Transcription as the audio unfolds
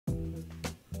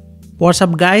What's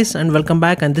up guys, and welcome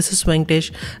back, and this is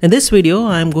Venkatesh. In this video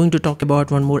I am going to talk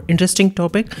about one more interesting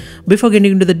topic. Before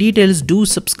getting into the details, do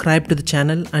subscribe to the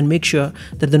channel and make sure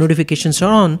that the notifications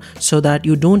are on so that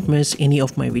you don't miss any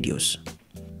of my videos.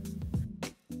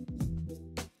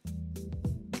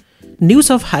 News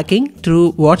of hacking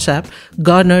through WhatsApp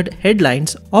garnered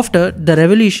headlines after the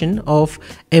revelation of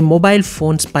a mobile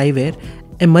phone spyware,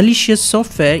 a malicious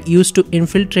software used to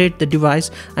infiltrate the device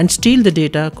and steal the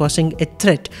data, causing a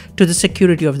threat to the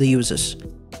security of the users.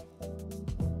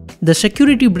 The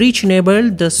security breach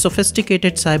enabled the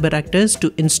sophisticated cyber actors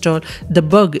to install the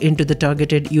bug into the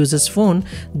targeted user's phone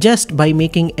just by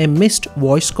making a missed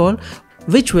voice call,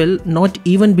 which will not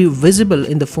even be visible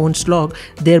in the phone's log,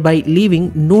 thereby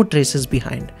leaving no traces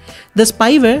behind. The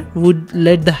spyware would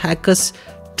let the hackers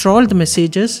troll the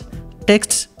messages,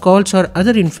 texts, calls, or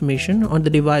other information on the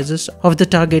devices of the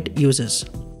target users.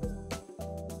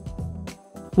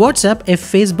 WhatsApp, a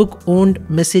Facebook-owned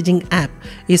messaging app,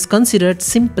 is considered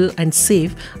simple and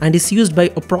safe and is used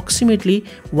by approximately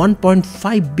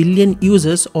 1.5 billion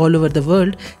users all over the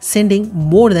world, sending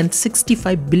more than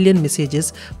 65 billion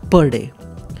messages per day.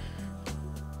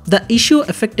 The issue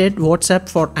affected WhatsApp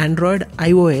for Android,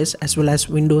 iOS, as well as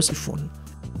Windows Phone.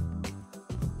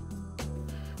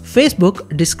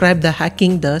 Facebook described the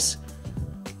hacking thus: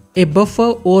 a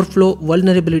buffer overflow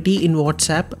vulnerability in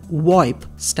WhatsApp VoIP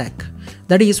stack,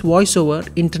 that is Voice over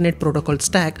Internet Protocol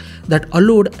stack, that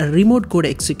allowed a remote code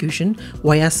execution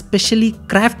via specially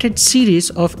crafted series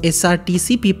of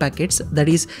SRTCP packets, that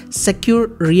is Secure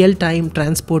Real-Time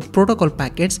Transport Protocol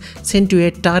packets, sent to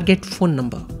a target phone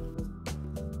number.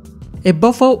 A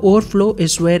buffer overflow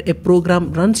is where a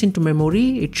program runs into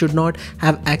memory it should not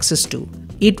have access to.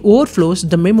 It overflows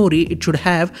the memory it should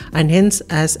have and hence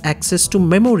has access to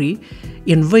memory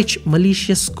in which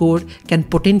malicious code can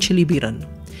potentially be run.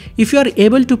 If you are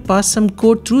able to pass some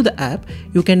code through the app,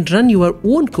 you can run your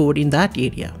own code in that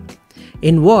area.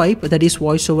 In VoIP, that is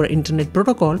Voice over Internet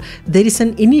Protocol, there is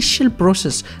an initial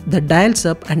process that dials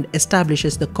up and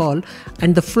establishes the call,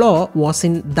 and the flaw was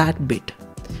in that bit.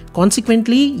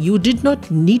 Consequently, you did not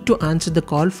need to answer the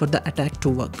call for the attack to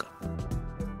work.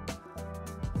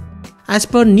 As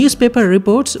per newspaper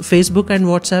reports, Facebook and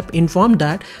WhatsApp informed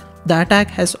that the attack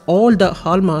has all the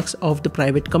hallmarks of the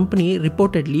private company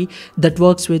reportedly that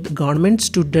works with governments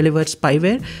to deliver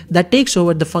spyware that takes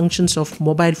over the functions of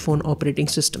mobile phone operating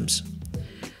systems.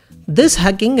 This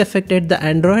hacking affected the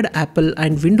Android, Apple,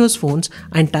 and Windows phones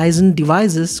and ties in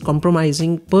devices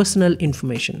compromising personal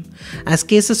information. As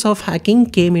cases of hacking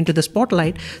came into the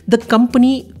spotlight, the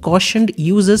company cautioned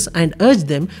users and urged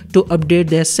them to update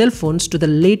their cell phones to the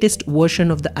latest version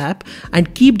of the app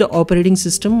and keep the operating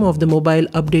system of the mobile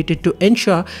updated to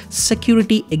ensure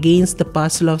security against the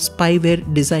parcel of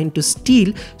spyware designed to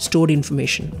steal stored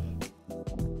information.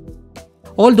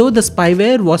 Although the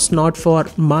spyware was not for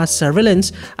mass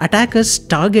surveillance, attackers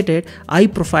targeted high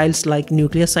profiles like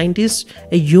nuclear scientists,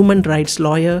 a human rights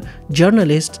lawyer,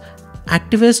 journalists,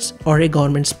 activists, or a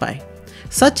government spy.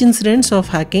 Such incidents of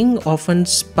hacking often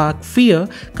spark fear,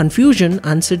 confusion,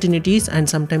 uncertainties, and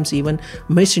sometimes even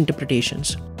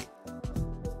misinterpretations.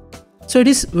 So it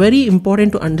is very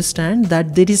important to understand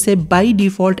that there is a by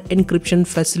default encryption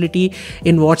facility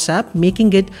in WhatsApp,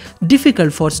 making it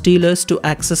difficult for stealers to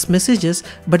access messages,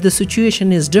 but the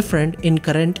situation is different in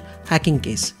current hacking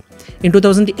case. In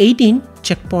 2018,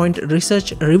 Checkpoint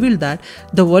research revealed that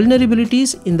the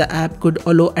vulnerabilities in the app could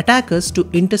allow attackers to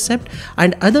intercept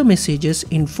and other messages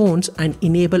in phones and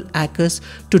enable hackers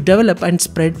to develop and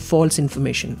spread false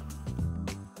information.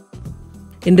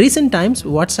 In recent times,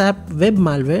 WhatsApp Web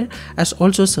Malware has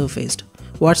also surfaced.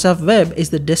 WhatsApp Web is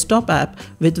the desktop app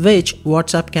with which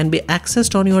WhatsApp can be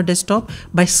accessed on your desktop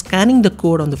by scanning the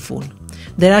code on the phone.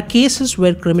 There are cases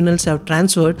where criminals have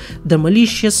transferred the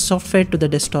malicious software to the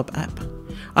desktop app.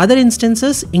 Other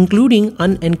instances, including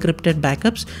unencrypted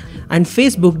backups and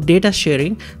Facebook data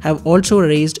sharing, have also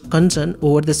raised concern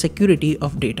over the security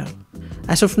of data.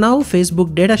 As of now,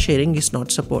 Facebook data sharing is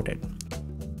not supported.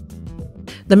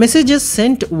 The messages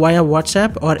sent via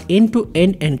WhatsApp are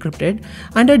end-to-end encrypted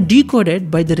and are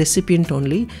decoded by the recipient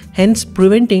only, hence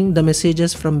preventing the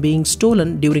messages from being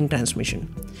stolen during transmission.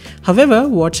 However,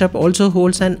 WhatsApp also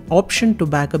holds an option to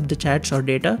back up the chats or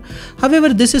data. However,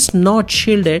 this is not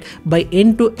shielded by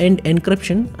end-to-end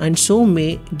encryption and so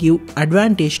may give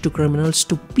advantage to criminals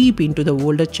to peep into the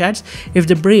older chats if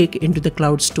they break into the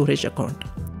cloud storage account.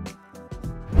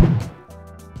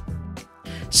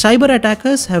 Cyber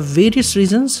attackers have various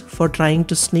reasons for trying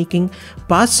to sneaking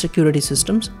past security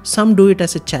systems. Some do it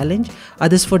as a challenge,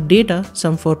 others for data,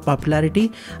 some for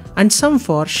popularity, and some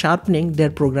for sharpening their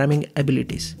programming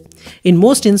abilities. In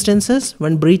most instances,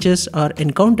 when breaches are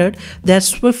encountered, they are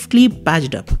swiftly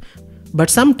patched up. But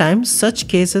sometimes such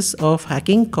cases of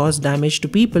hacking cause damage to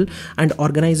people and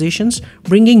organizations,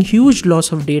 bringing huge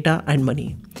loss of data and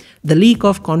money. The leak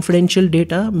of confidential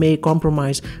data may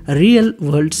compromise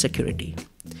real-world security.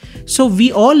 So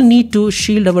we all need to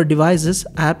shield our devices,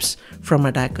 apps from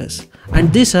attackers.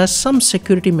 And these are some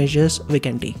security measures we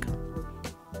can take.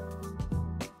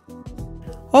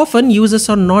 Often users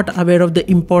are not aware of the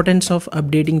importance of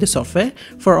updating the software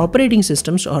for operating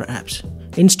systems or apps.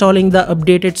 Installing the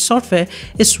updated software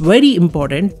is very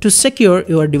important to secure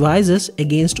your devices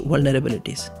against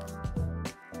vulnerabilities.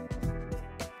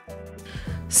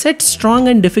 Set strong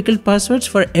and difficult passwords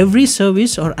for every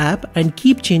service or app and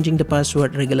keep changing the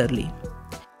password regularly.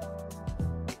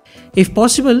 If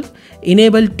possible,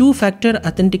 enable two-factor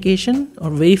authentication or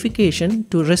verification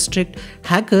to restrict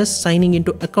hackers signing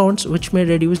into accounts, which may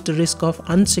reduce the risk of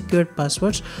unsecured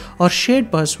passwords or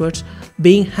shared passwords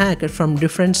being hacked from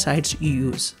different sites you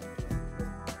use.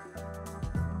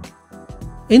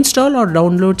 Install or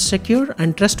download secure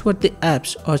and trustworthy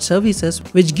apps or services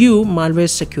which give malware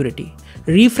security.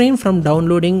 Refrain from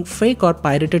downloading fake or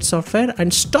pirated software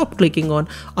and stop clicking on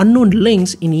unknown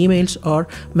links in emails or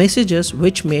messages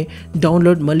which may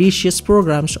download malicious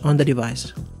programs on the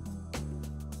device.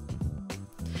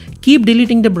 Keep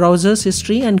deleting the browser's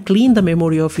history and clean the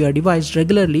memory of your device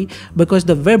regularly because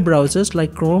the web browsers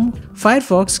like Chrome,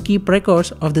 Firefox keep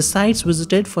records of the sites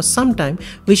visited for some time,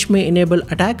 which may enable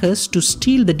attackers to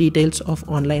steal the details of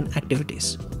online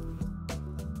activities.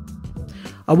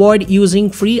 Avoid using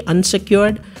free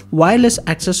unsecured wireless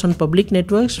access on public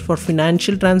networks for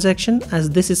financial transactions, as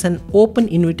this is an open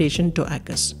invitation to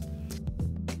hackers.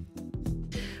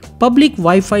 Public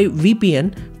Wi-Fi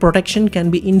VPN protection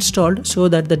can be installed so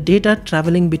that the data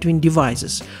traveling between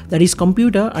devices, that is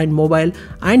computer and mobile,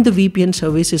 and the VPN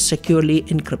service is securely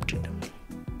encrypted.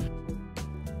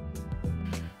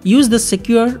 Use the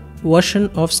secure version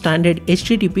of standard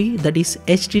HTTP, that is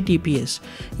HTTPS.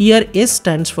 Here S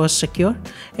stands for secure.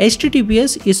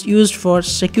 HTTPS is used for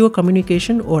secure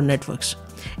communication over networks.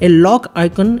 A lock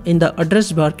icon in the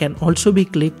address bar can also be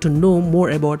clicked to know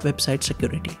more about website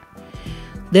security.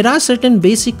 There are certain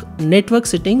basic network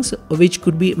settings which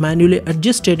could be manually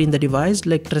adjusted in the device,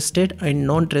 like trusted and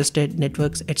non-trusted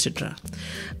networks, etc.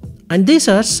 And these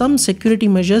are some security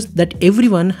measures that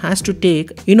everyone has to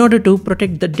take in order to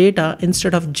protect the data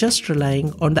instead of just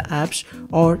relying on the apps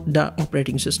or the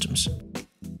operating systems.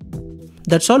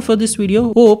 That's all for this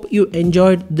video. Hope you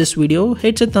enjoyed this video.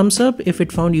 Hit a thumbs up if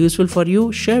it found useful for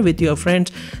you. Share with your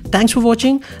friends. Thanks for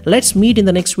watching. Let's meet in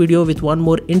the next video with one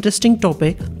more interesting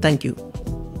topic. Thank you.